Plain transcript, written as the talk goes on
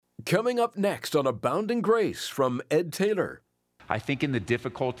Coming up next on Abounding Grace from Ed Taylor. I think in the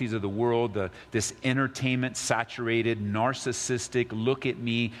difficulties of the world, this entertainment-saturated, narcissistic, look at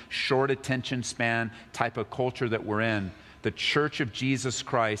me, short attention span type of culture that we're in, the Church of Jesus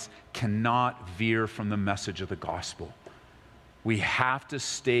Christ cannot veer from the message of the gospel. We have to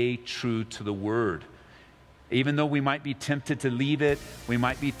stay true to the Word. Even though we might be tempted to leave it, we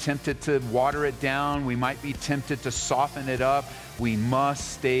might be tempted to water it down, we might be tempted to soften it up, we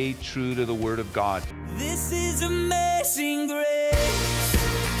must stay true to the Word of God. This is amazing grace.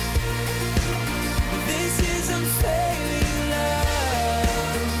 This is unfailing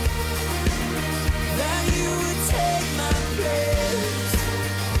love. That you would take my place.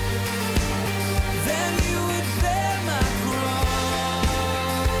 Then you would bear my cross.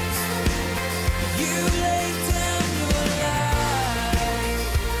 You laid down your life.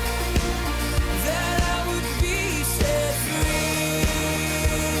 That I would be set free.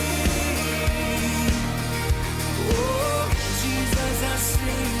 Oh, Jesus, I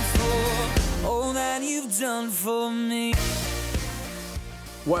sing for all that you've done for me.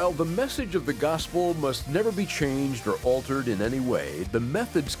 While the message of the gospel must never be changed or altered in any way, the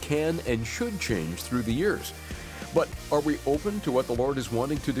methods can and should change through the years. But are we open to what the Lord is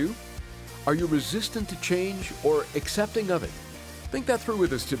wanting to do? Are you resistant to change or accepting of it? Think that through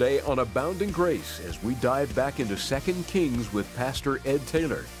with us today on Abounding Grace as we dive back into 2 Kings with Pastor Ed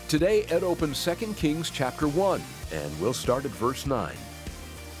Taylor. Today, Ed opens 2 Kings chapter 1, and we'll start at verse 9.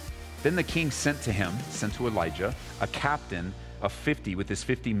 Then the king sent to Elijah, a captain of 50 with his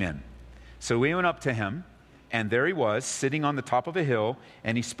 50 men. So we went up to him, and there he was, sitting on the top of a hill,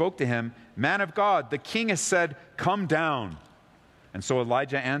 and he spoke to him, "Man of God, the king has said, 'Come down.'" And so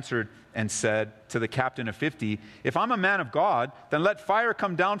Elijah answered and said to the captain of 50, "If I'm a man of God, then let fire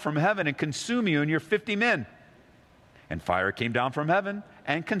come down from heaven and consume you and your 50 men." And fire came down from heaven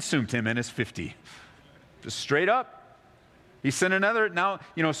and consumed him and his 50. Just straight up. He sent another,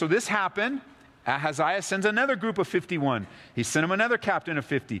 so this happened. Ahaziah sends another group of 51. He sent him another captain of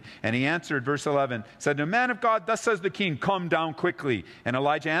 50. And he answered, verse 11, said, "The man of God, thus says the king, come down quickly." And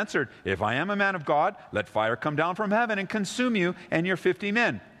Elijah answered, "If I am a man of God, let fire come down from heaven and consume you and your 50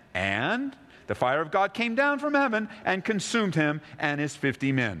 men. And the fire of God came down from heaven and consumed him and his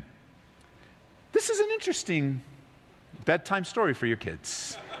 50 men. This is an interesting bedtime story for your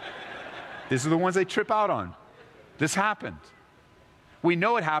kids. These are the ones they trip out on. This happened. We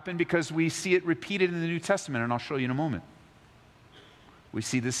know it happened because we see it repeated in the New Testament, and I'll show you in a moment. We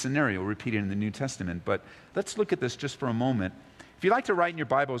see this scenario repeated in the New Testament, but let's look at this just for a moment. If you'd like to write in your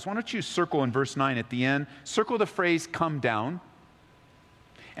Bibles, why don't you circle in verse 9 at the end, circle the phrase "come down."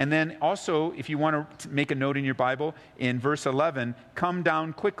 And then also, if you want to make a note in your Bible, in verse 11, "come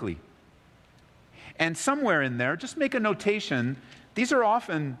down quickly." And somewhere in there, just make a notation. These are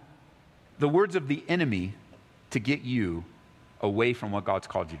often the words of the enemy to get you away from what God's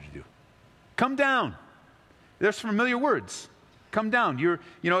called you to do. Come down. There's familiar words. Come down.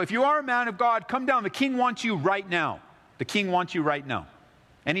 If you are a man of God, come down. The king wants you right now. The king wants you right now.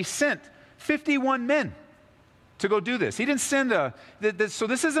 And he sent 51 men to go do this. He didn't send so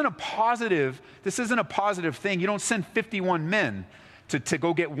this isn't a positive thing. You don't send 51 men to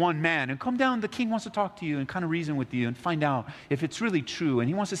go get one man and come down. The king wants to talk to you and kind of reason with you and find out if it's really true. And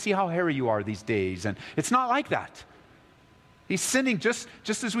he wants to see how hairy you are these days. And it's not like that. He's sending, just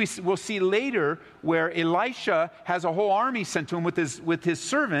as we'll see later, where Elisha has a whole army sent to him with his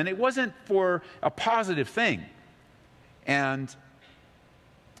servant. It wasn't for a positive thing. And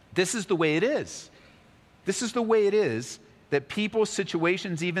this is the way it is. This is the way it is that people's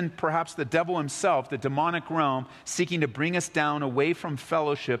situations, even perhaps the devil himself, the demonic realm, seeking to bring us down away from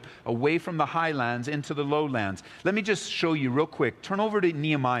fellowship, away from the highlands into the lowlands. Let me just show you real quick. Turn over to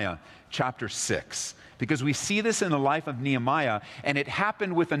Nehemiah chapter 6. Because we see this in the life of Nehemiah, and it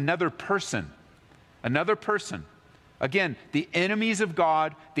happened with another person. Another person. Again, the enemies of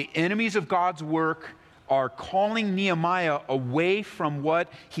God, the enemies of God's work are calling Nehemiah away from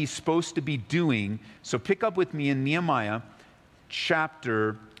what he's supposed to be doing. So pick up with me in Nehemiah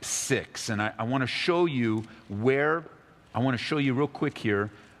chapter 6. And I want to show you real quick here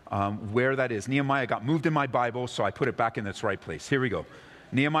where that is. Nehemiah got moved in my Bible, so I put it back in its right place. Here we go.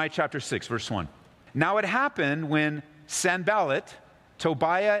 Nehemiah chapter 6, verse 1. Now it happened when Sanballat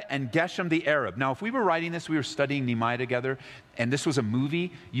Tobiah and Geshem the Arab. Now, if we were writing this, we were studying Nehemiah together, and this was a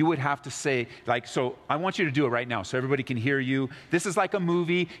movie, you would have to say, like, so I want you to do it right now so everybody can hear you. This is like a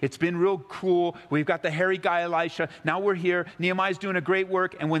movie. It's been real cool. We've got the hairy guy, Elisha. Now we're here. Nehemiah's doing a great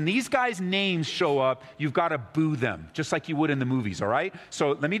work. And when these guys' names show up, you've got to boo them, just like you would in the movies, all right?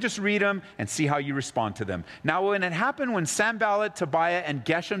 So let me just read them and see how you respond to them. Now, when it happened when Sanballat, Tobiah, and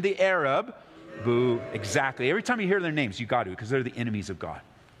Geshem the Arab, boo, exactly. Every time you hear their names, you got to, because they're the enemies of God.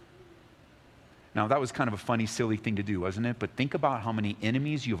 Now, that was kind of a funny, silly thing to do, wasn't it? But think about how many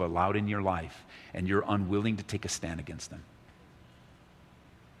enemies you've allowed in your life, and you're unwilling to take a stand against them.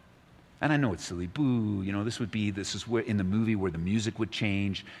 And I know it's silly. Boo, this is where in the movie where the music would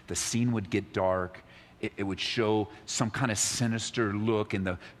change, the scene would get dark, it would show some kind of sinister look, and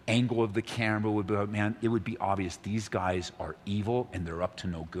the angle of the camera would be, man, it would be obvious these guys are evil and they're up to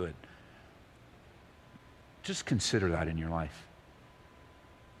no good. Just consider that in your life.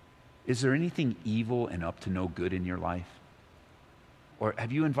 Is there anything evil and up to no good in your life? Or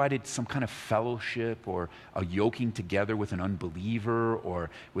have you invited some kind of fellowship or a yoking together with an unbeliever or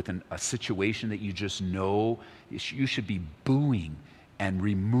with a situation that you just know you should be booing and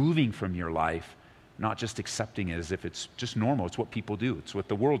removing from your life, not just accepting it as if it's just normal. It's what people do. It's what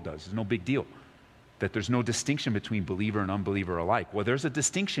the world does. It's no big deal. That there's no distinction between believer and unbeliever alike. Well, there's a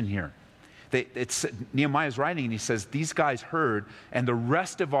distinction here. Nehemiah's writing and he says, these guys heard, and the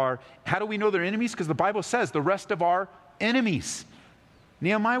rest of our, how do we know they're enemies? Because the Bible says the rest of our enemies.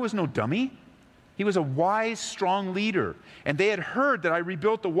 Nehemiah was no dummy. He was a wise, strong leader. And they had heard that I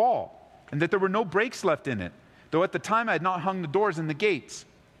rebuilt the wall and that there were no breaks left in it, though at the time I had not hung the doors and the gates.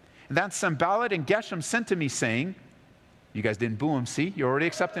 And that Sanballat and Geshem sent to me saying, you guys didn't boo him, see? You're already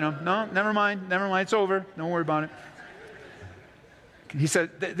accepting him. No, never mind, it's over. Don't worry about it. He said,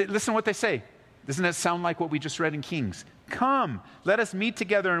 listen to what they say. Doesn't that sound like what we just read in Kings? Come, let us meet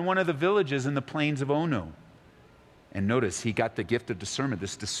together in one of the villages in the plains of Ono. And notice, he got the gift of discernment,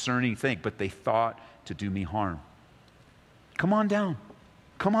 this discerning thing, but they thought to do me harm. Come on down.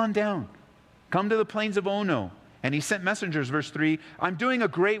 Come on down. Come to the plains of Ono. And he sent messengers, verse 3, I'm doing a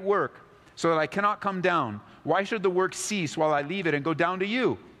great work so that I cannot come down. Why should the work cease while I leave it and go down to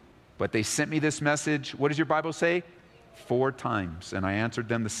you? But they sent me this message. What does your Bible say? 4 times, and I answered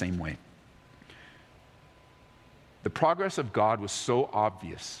them the same way. The progress of God was so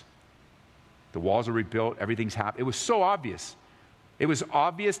obvious. The walls are rebuilt, everything's happened. It was so obvious. It was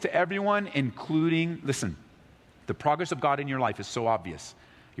obvious to everyone, including, listen, the progress of God in your life is so obvious.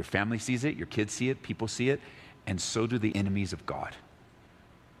 Your family sees it, your kids see it, people see it, and so do the enemies of God.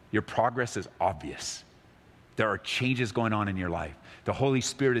 Your progress is obvious. There are changes going on in your life. The Holy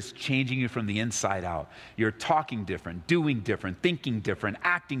Spirit is changing you from the inside out. You're talking different, doing different, thinking different,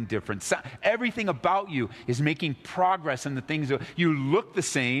 acting different. Everything about you is making progress in the things that you look the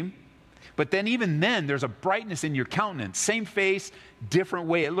same, but then even then there's a brightness in your countenance. Same face, different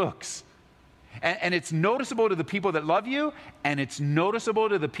way it looks. And it's noticeable to the people that love you, and it's noticeable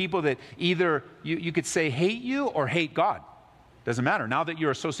to the people that either you could say hate you or hate God. Doesn't matter. Now that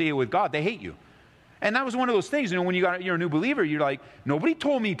you're associated with God, they hate you. And that was one of those things, when you're a new believer, you're like, nobody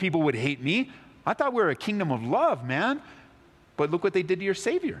told me people would hate me. I thought we were a kingdom of love, man. But look what they did to your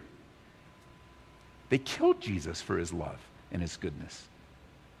Savior. They killed Jesus for his love and his goodness.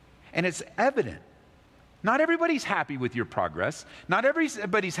 And it's evident. Not everybody's happy with your progress. Not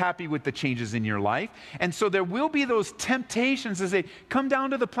everybody's happy with the changes in your life. And so there will be those temptations to say, come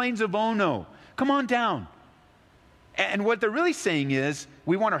down to the plains of Ono. Come on down. And what they're really saying is,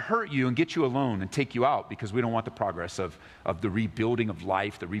 we want to hurt you and get you alone and take you out because we don't want the progress of the rebuilding of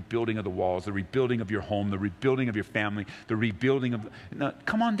life, the rebuilding of the walls, the rebuilding of your home, the rebuilding of your family, the rebuilding of... No,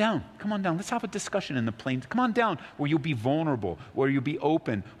 come on down. Come on down. Let's have a discussion in the plains. Come on down where you'll be vulnerable, where you'll be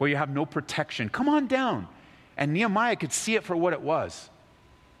open, where you have no protection. Come on down. And Nehemiah could see it for what it was.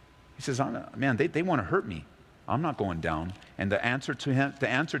 He says, man, they want to hurt me. I'm not going down. And the answer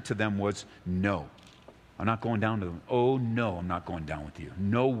to them was no. I'm not going down to them. Oh, no, I'm not going down with you.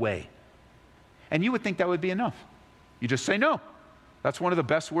 No way. And you would think that would be enough. You just say no. That's one of the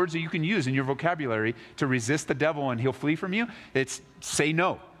best words that you can use in your vocabulary to resist the devil and he'll flee from you. It's say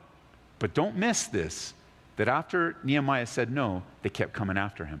no. But don't miss this, that after Nehemiah said no, they kept coming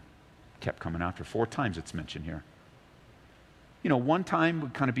after him. Kept coming after. 4 times it's mentioned here. 1 time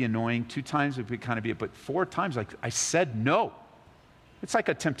would kind of be annoying. 2 times would kind of be, but 4 times, like I said no. It's like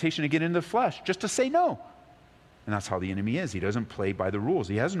a temptation to get into the flesh, just to say no. And that's how the enemy is. He doesn't play by the rules.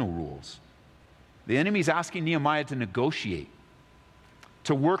 He has no rules. The enemy's asking Nehemiah to negotiate,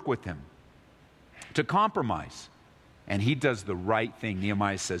 to work with him, to compromise. And he does the right thing.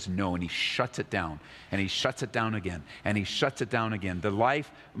 Nehemiah says no, and he shuts it down. And he shuts it down again. And he shuts it down again.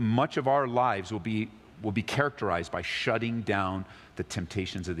 Much of our lives will be characterized by shutting down the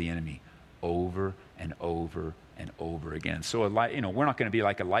temptations of the enemy over and over and over again. So, we're not going to be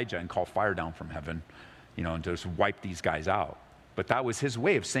like Elijah and call fire down from heaven, and just wipe these guys out. But that was his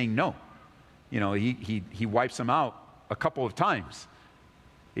way of saying no. He wipes them out a couple of times.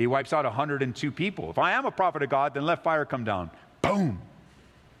 He wipes out 102 people. If I am a prophet of God, then let fire come down. Boom.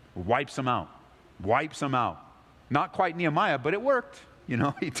 Wipes them out. Wipes them out. Not quite Nehemiah, but it worked.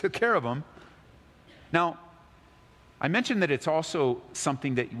 He took care of them. Now, I mentioned that it's also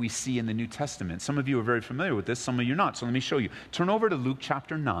something that we see in the New Testament. Some of you are very familiar with this, some of you are not. So let me show you. Turn over to Luke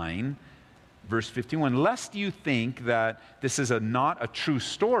chapter 9, verse 51. Lest you think that this is not a true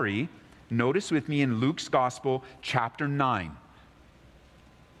story, notice with me in Luke's Gospel, chapter 9.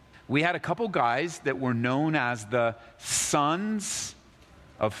 We had a couple guys that were known as the Sons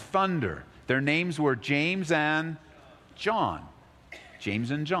of Thunder. Their names were James and John.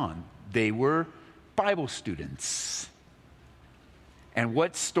 James and John. They were Bible students. And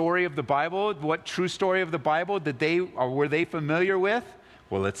what story of the Bible, what true story of the Bible were they familiar with?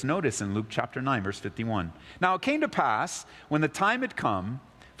 Well, let's notice in Luke chapter 9, verse 51. Now it came to pass, when the time had come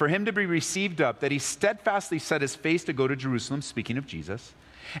for him to be received up, that he steadfastly set his face to go to Jerusalem, speaking of Jesus,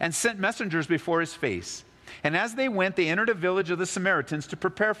 and sent messengers before his face. And as they went, they entered a village of the Samaritans to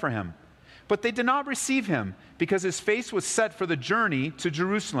prepare for him. But they did not receive him, because his face was set for the journey to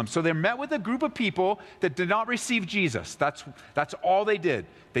Jerusalem. So they met with a group of people that did not receive Jesus. That's all they did.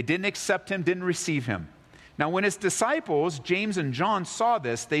 They didn't accept him, didn't receive him. Now when his disciples, James and John, saw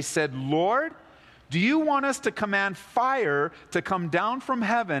this, they said, Lord, do you want us to command fire to come down from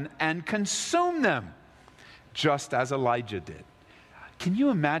heaven and consume them, just as Elijah did? Can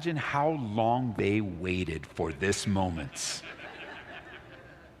you imagine how long they waited for this moment?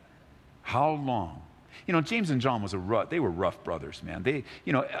 How long? James and John they were rough brothers, man.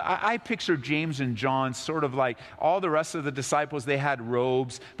 I picture James and John sort of like all the rest of the disciples. They had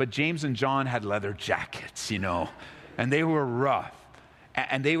robes, but James and John had leather jackets, and they were rough.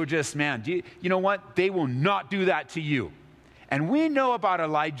 And they were just, man, you know what? They will not do that to you. And we know about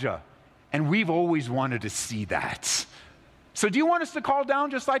Elijah, and we've always wanted to see that. So do you want us to call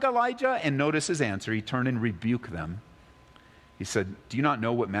down just like Elijah? And notice his answer. He turned and rebuked them. He said, do you not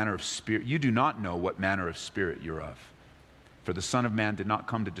know what manner of spirit? You do not know what manner of spirit you're of. For the Son of Man did not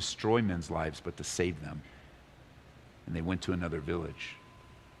come to destroy men's lives, but to save them. And they went to another village.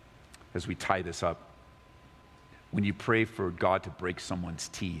 As we tie this up, when you pray for God to break someone's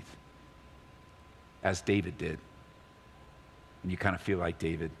teeth, as David did, and you kind of feel like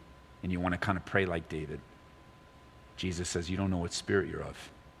David, and you want to kind of pray like David, Jesus says, you don't know what spirit you're of.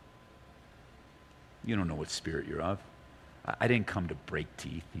 You don't know what spirit you're of. I didn't come to break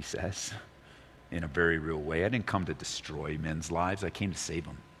teeth, he says, in a very real way. I didn't come to destroy men's lives. I came to save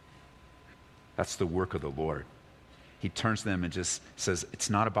them. That's the work of the Lord. He turns to them and just says, it's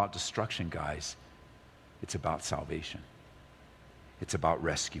not about destruction, guys. It's about salvation. It's about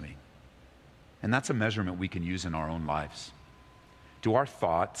rescuing. And that's a measurement we can use in our own lives. Do our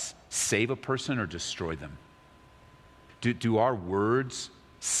thoughts save a person or destroy them? Do our words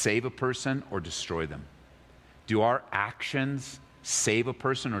save a person or destroy them? Do our actions save a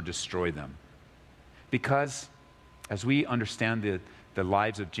person or destroy them? Because as we understand the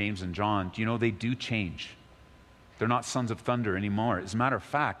lives of James and John, they do change. They're not sons of thunder anymore. As a matter of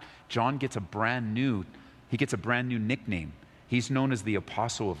fact, John gets a brand new nickname. He's known as the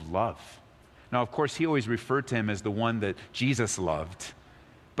Apostle of Love. Now, of course, he always referred to him as the one that Jesus loved.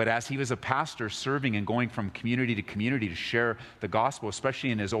 But as he was a pastor serving and going from community to community to share the gospel,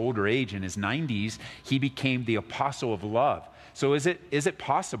 especially in his older age, in his 90s, he became the Apostle of Love. So is it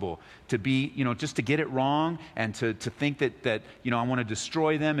possible to be, just to get it wrong and to think that I want to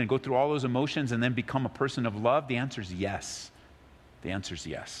destroy them and go through all those emotions and then become a person of love? The answer is yes. The answer is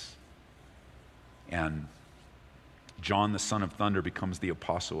yes. And John, the son of thunder, becomes the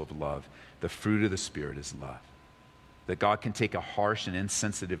apostle of love. The fruit of the Spirit is love. That God can take a harsh and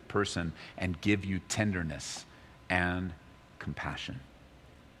insensitive person and give you tenderness and compassion.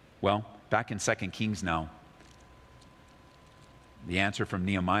 Well, back in 2 Kings now, the answer from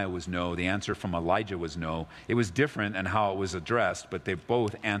Nehemiah was no. The answer from Elijah was no. It was different in how it was addressed, but they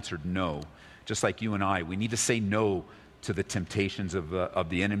both answered no. Just like you and I, we need to say no to the temptations of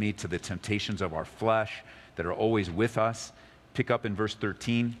the enemy, to the temptations of our flesh that are always with us. Pick up in verse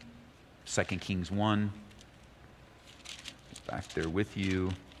 13, 2 Kings 1. Back there with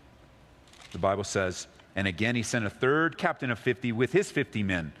you. The Bible says, and again he sent a third captain of 50 with his 50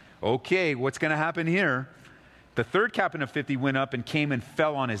 men. Okay, what's going to happen here? The third captain of 50 went up and came and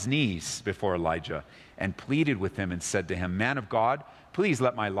fell on his knees before Elijah and pleaded with him and said to him, "Man of God, please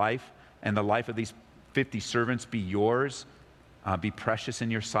let my life and the life of these 50 servants be yours, be precious in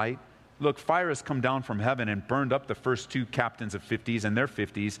your sight. Look, fire has come down from heaven and burned up the first 2 captains of 50s and their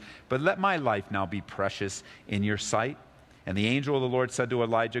 50s, but let my life now be precious in your sight." And the angel of the Lord said to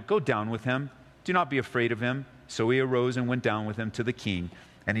Elijah, "Go down with him. Do not be afraid of him." So he arose and went down with him to the king.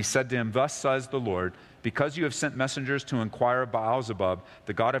 And he said to him, "Thus says the Lord, because you have sent messengers to inquire of Baal-zebub,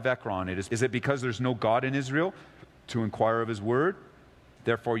 the god of Ekron, is it because there's no God in Israel to inquire of his word?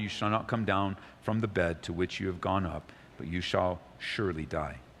 Therefore you shall not come down from the bed to which you have gone up, but you shall surely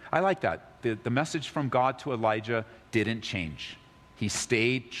die." I like that. The message from God to Elijah didn't change. He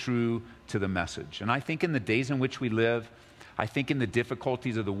stayed true to the message. And I think in the days in which we live, I think in the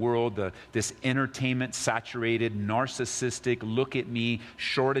difficulties of the world, this entertainment-saturated, narcissistic, look at me,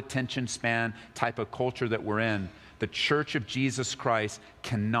 short attention span type of culture that we're in, the Church of Jesus Christ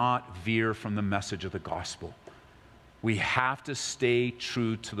cannot veer from the message of the gospel. We have to stay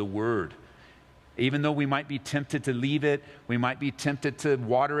true to the word. Even though we might be tempted to leave it, we might be tempted to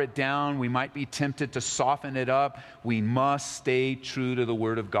water it down, we might be tempted to soften it up, we must stay true to the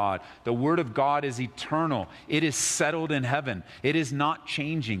Word of God. The Word of God is eternal. It is settled in heaven. It is not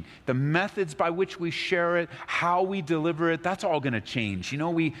changing. The methods by which we share it, how we deliver it, that's all going to change. You know,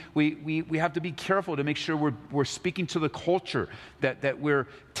 we have to be careful to make sure we're speaking to the culture, that we're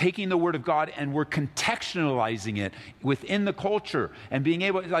taking the Word of God and we're contextualizing it within the culture and being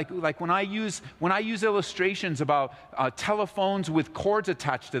able, like when I use illustrations about telephones with cords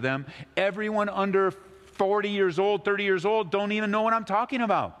attached to them, everyone under 40 years old, 30 years old don't even know what I'm talking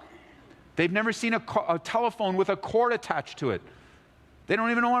about. They've never seen a telephone with a cord attached to it. They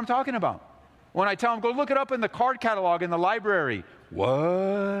don't even know what I'm talking about. When I tell them, go look it up in the card catalog in the library.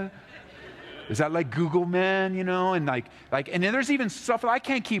 What? Is that like Google, man, you know? And and then there's even stuff that I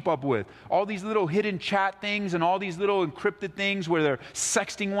can't keep up with. All these little hidden chat things and all these little encrypted things where they're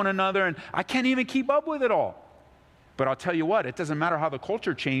sexting one another, and I can't even keep up with it all. But I'll tell you what, it doesn't matter how the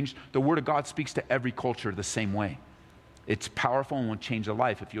culture changed, the Word of God speaks to every culture the same way. It's powerful and will change a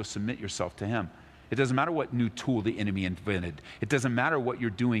life if you'll submit yourself to Him. It doesn't matter what new tool the enemy invented. It doesn't matter what you're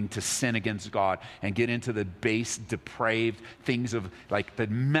doing to sin against God and get into the base, depraved things of, the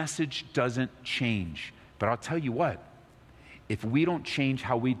message doesn't change. But I'll tell you what, if we don't change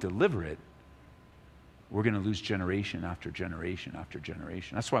how we deliver it, we're going to lose generation after generation after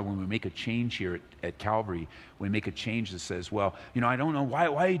generation. That's why when we make a change here at Calvary, we make a change that says, well, I don't know, why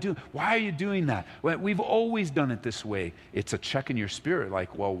are you doing that? Well, we've always done it this way. It's a check in your spirit,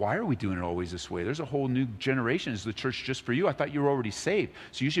 well, why are we doing it always this way? There's a whole new generation. Is the church just for you? I thought you were already saved.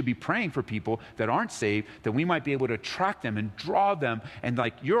 So you should be praying for people that aren't saved, that we might be able to attract them and draw them, and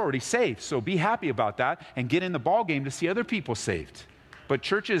you're already saved. So be happy about that and get in the ball game to see other people saved. But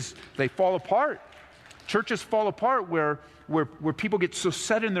churches, they fall apart. Churches fall apart where people get so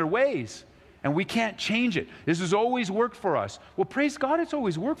set in their ways and we can't change it. This has always worked for us. Well, praise God, it's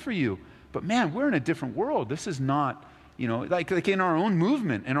always worked for you. But man, we're in a different world. This is not, like in our own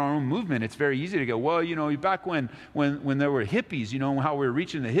movement. In our own movement, it's very easy to go, well, back when there were hippies, how we were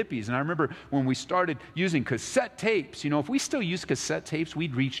reaching the hippies. And I remember when we started using cassette tapes, if we still use cassette tapes,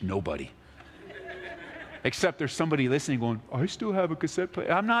 we'd reach nobody. Except there's somebody listening going, I still have a cassette player.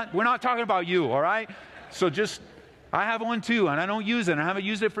 We're not talking about you, all right? So I have one too, and I don't use it, and I haven't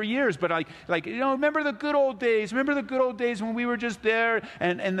used it for years, but remember the good old days? Remember the good old days when we were just there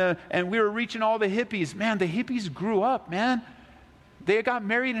and we were reaching all the hippies? Man, the hippies grew up, man. They got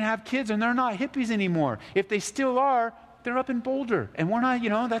married and have kids, and they're not hippies anymore. If they still are, they're up in Boulder, and we're not,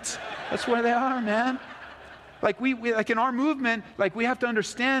 that's where they are, man. We in our movement, we have to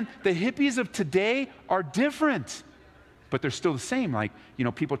understand the hippies of today are different. But they're still the same,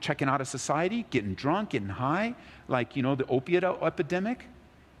 people checking out of society, getting drunk, getting high, the opiate epidemic.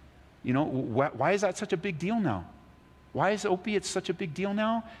 Why is that such a big deal now? Why is opiates such a big deal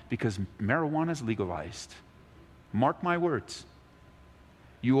now? Because marijuana is legalized. Mark my words.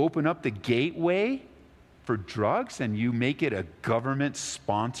 You open up the gateway for drugs and you make it a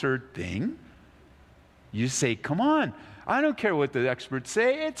government-sponsored thing. You say, come on. I don't care what the experts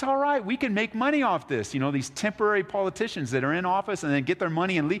say. It's all right. We can make money off this. These temporary politicians that are in office and then get their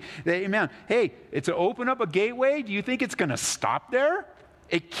money and leave. Hey, it's to open up a gateway. Do you think it's going to stop there?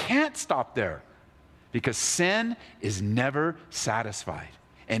 It can't stop there because sin is never satisfied.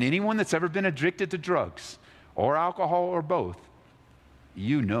 And anyone that's ever been addicted to drugs or alcohol or both,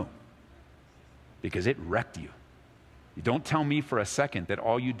 because it wrecked you. You don't tell me for a second that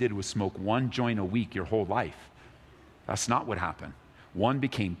all you did was smoke one joint a week your whole life. That's not what happened. 1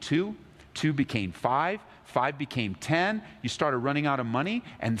 became 2, 2 became 5, 5 became 10. You started running out of money,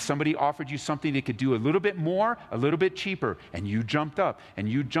 and somebody offered you something that could do a little bit more, a little bit cheaper, and you jumped up, and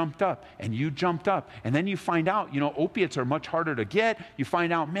you jumped up, and you jumped up. And then you find out, opiates are much harder to get. You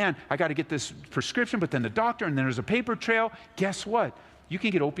find out, man, I got to get this prescription, but then the doctor, and then there's a paper trail. Guess what? You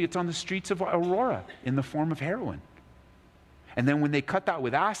can get opiates on the streets of Aurora in the form of heroin. And then when they cut that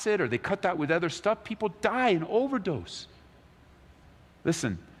with acid or they cut that with other stuff, people die and overdose.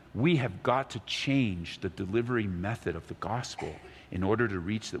 Listen, we have got to change the delivery method of the gospel in order to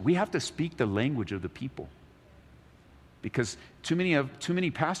reach that. We have to speak the language of the people. Because too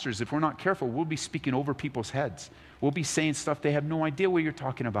many pastors, if we're not careful, we'll be speaking over people's heads. We'll be saying stuff they have no idea what you're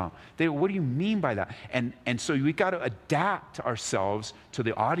talking about. What do you mean by that? And so we got to adapt ourselves to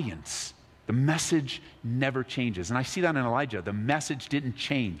the audience. The message never changes. And I see that in Elijah. The message didn't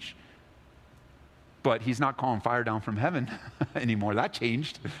change. But he's not calling fire down from heaven anymore. That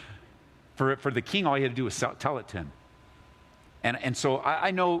changed. For the king, all he had to do was tell it to him. And so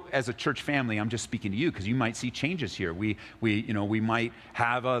I know as a church family, I'm just speaking to you because you might see changes here. We might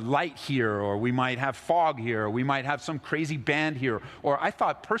have a light here, or we might have fog here, or we might have some crazy band here. Or I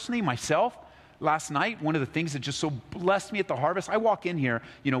thought personally myself, last night, one of the things that just so blessed me at the harvest, I walk in here,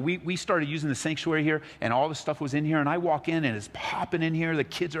 we started using the sanctuary here, and all the stuff was in here, and I walk in, and it's popping in here. The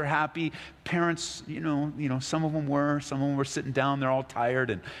kids are happy. Parents, some of them were sitting down. They're all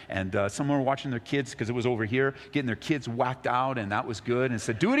tired, and some were watching their kids because it was over here, getting their kids whacked out, and that was good. And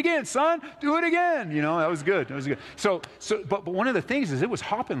said, "Do it again, son. Do it again." That was good. That was good. But one of the things is it was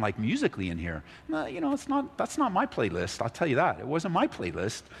hopping like musically in here. That's not my playlist. I'll tell you that. It wasn't my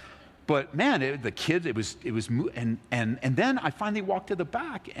playlist. But man, the kids, it was, and then I finally walked to the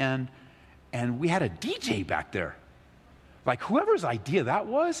back, and we had a DJ back there. Like whoever's idea that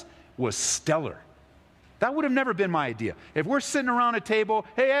was stellar. That would have never been my idea. If we're sitting around a table,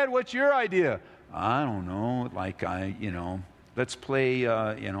 hey Ed, what's your idea? I don't know. Let's play.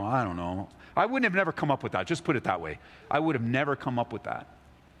 I don't know. I wouldn't have never come up with that. Just put it that way. I would have never come up with that.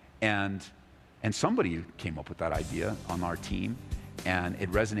 And somebody came up with that idea on our team. And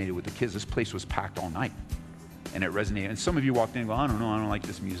it resonated with the kids. This place was packed all night. And it resonated. And some of you walked in and go, I don't know, I don't like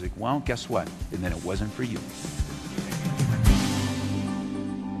this music. Well, guess what? And then it wasn't for you.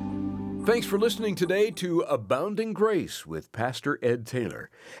 Thanks for listening today to Abounding Grace with Pastor Ed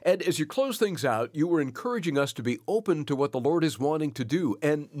Taylor. Ed, as you close things out, you were encouraging us to be open to what the Lord is wanting to do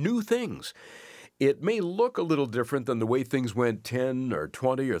and new things. It may look a little different than the way things went 10 or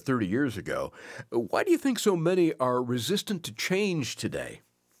 20 or 30 years ago. Why do you think so many are resistant to change today?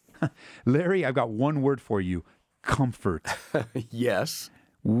 Larry, I've got one word for you: comfort. Yes.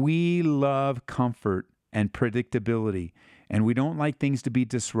 We love comfort and predictability, and we don't like things to be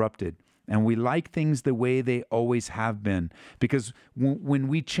disrupted. And we like things the way they always have been. Because when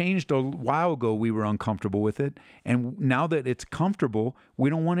we changed a while ago, we were uncomfortable with it. And now that it's comfortable, we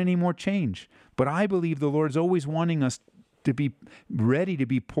don't want any more change. But I believe the Lord's always wanting us to be ready to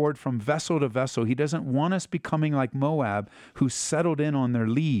be poured from vessel to vessel. He doesn't want us becoming like Moab, who settled in on their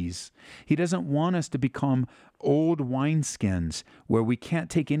lees. He doesn't want us to become old wineskins where we can't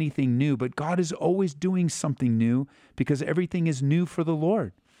take anything new. But God is always doing something new because everything is new for the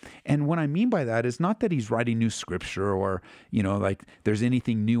Lord. And what I mean by that is not that he's writing new scripture or, like there's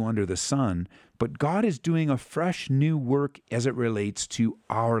anything new under the sun, but God is doing a fresh new work as it relates to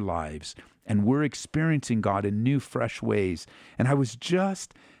our lives. And we're experiencing God in new, fresh ways. And I was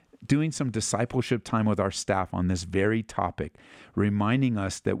just doing some discipleship time with our staff on this very topic, reminding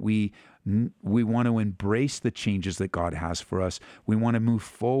us that we want to embrace the changes that God has for us. We want to move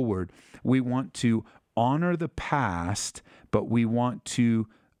forward. We want to honor the past, but we want to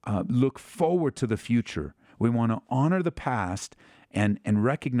look forward to the future. We want to honor the past and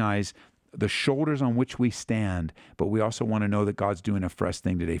recognize the shoulders on which we stand, but we also want to know that God's doing a fresh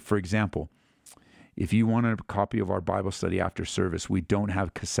thing today. For example, if you want a copy of our Bible study after service, we don't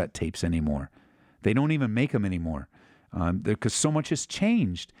have cassette tapes anymore. They don't even make them anymore because so much has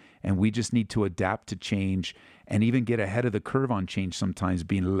changed, and we just need to adapt to change and even get ahead of the curve on change sometimes,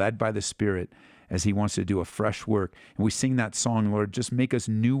 being led by the Spirit as he wants to do a fresh work. And we sing that song, Lord, just make us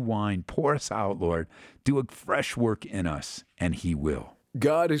new wine. Pour us out, Lord. Do a fresh work in us, and he will.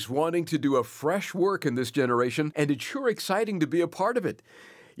 God is wanting to do a fresh work in this generation, and it's sure exciting to be a part of it.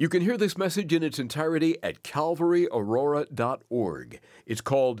 You can hear this message in its entirety at calvaryaurora.org. It's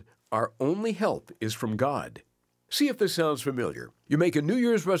called Our Only Help is from God. See if this sounds familiar. You make a New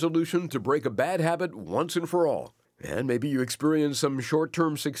Year's resolution to break a bad habit once and for all. And maybe you experience some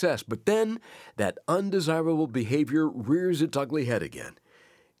short-term success, but then that undesirable behavior rears its ugly head again.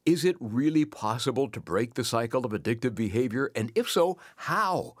 Is it really possible to break the cycle of addictive behavior? And if so,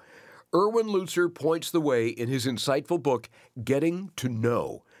 how? Erwin Lutzer points the way in his insightful book, Getting to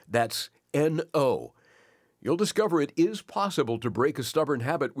Know. That's N-O. You'll discover it is possible to break a stubborn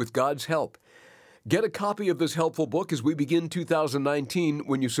habit with God's help. Get a copy of this helpful book as we begin 2019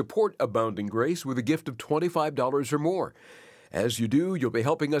 when you support Abounding Grace with a gift of $25 or more. As you do, you'll be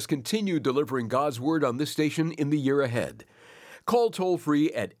helping us continue delivering God's Word on this station in the year ahead. Call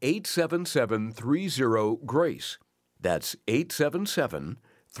toll-free at 877-30-GRACE. That's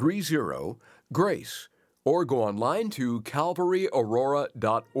 877-30-GRACE. Or go online to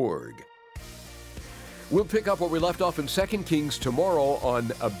calvaryaurora.org. We'll pick up where we left off in 2 Kings tomorrow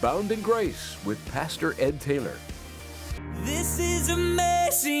on Abounding Grace with Pastor Ed Taylor. This is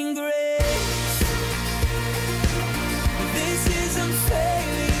amazing grace. This is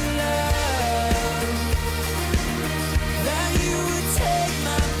unfailing love. That you would take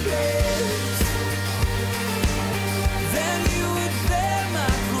my place. That you would bear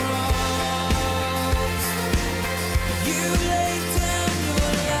my cross. You laid down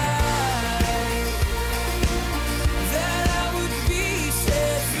your life. That I would be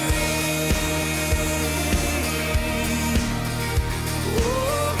set free.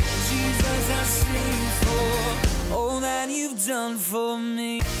 Oh, Jesus, I sing for all that you've done for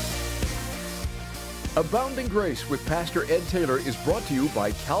me. Abounding Grace with Pastor Ed Taylor is brought to you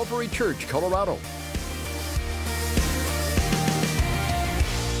by Calvary Church, Colorado.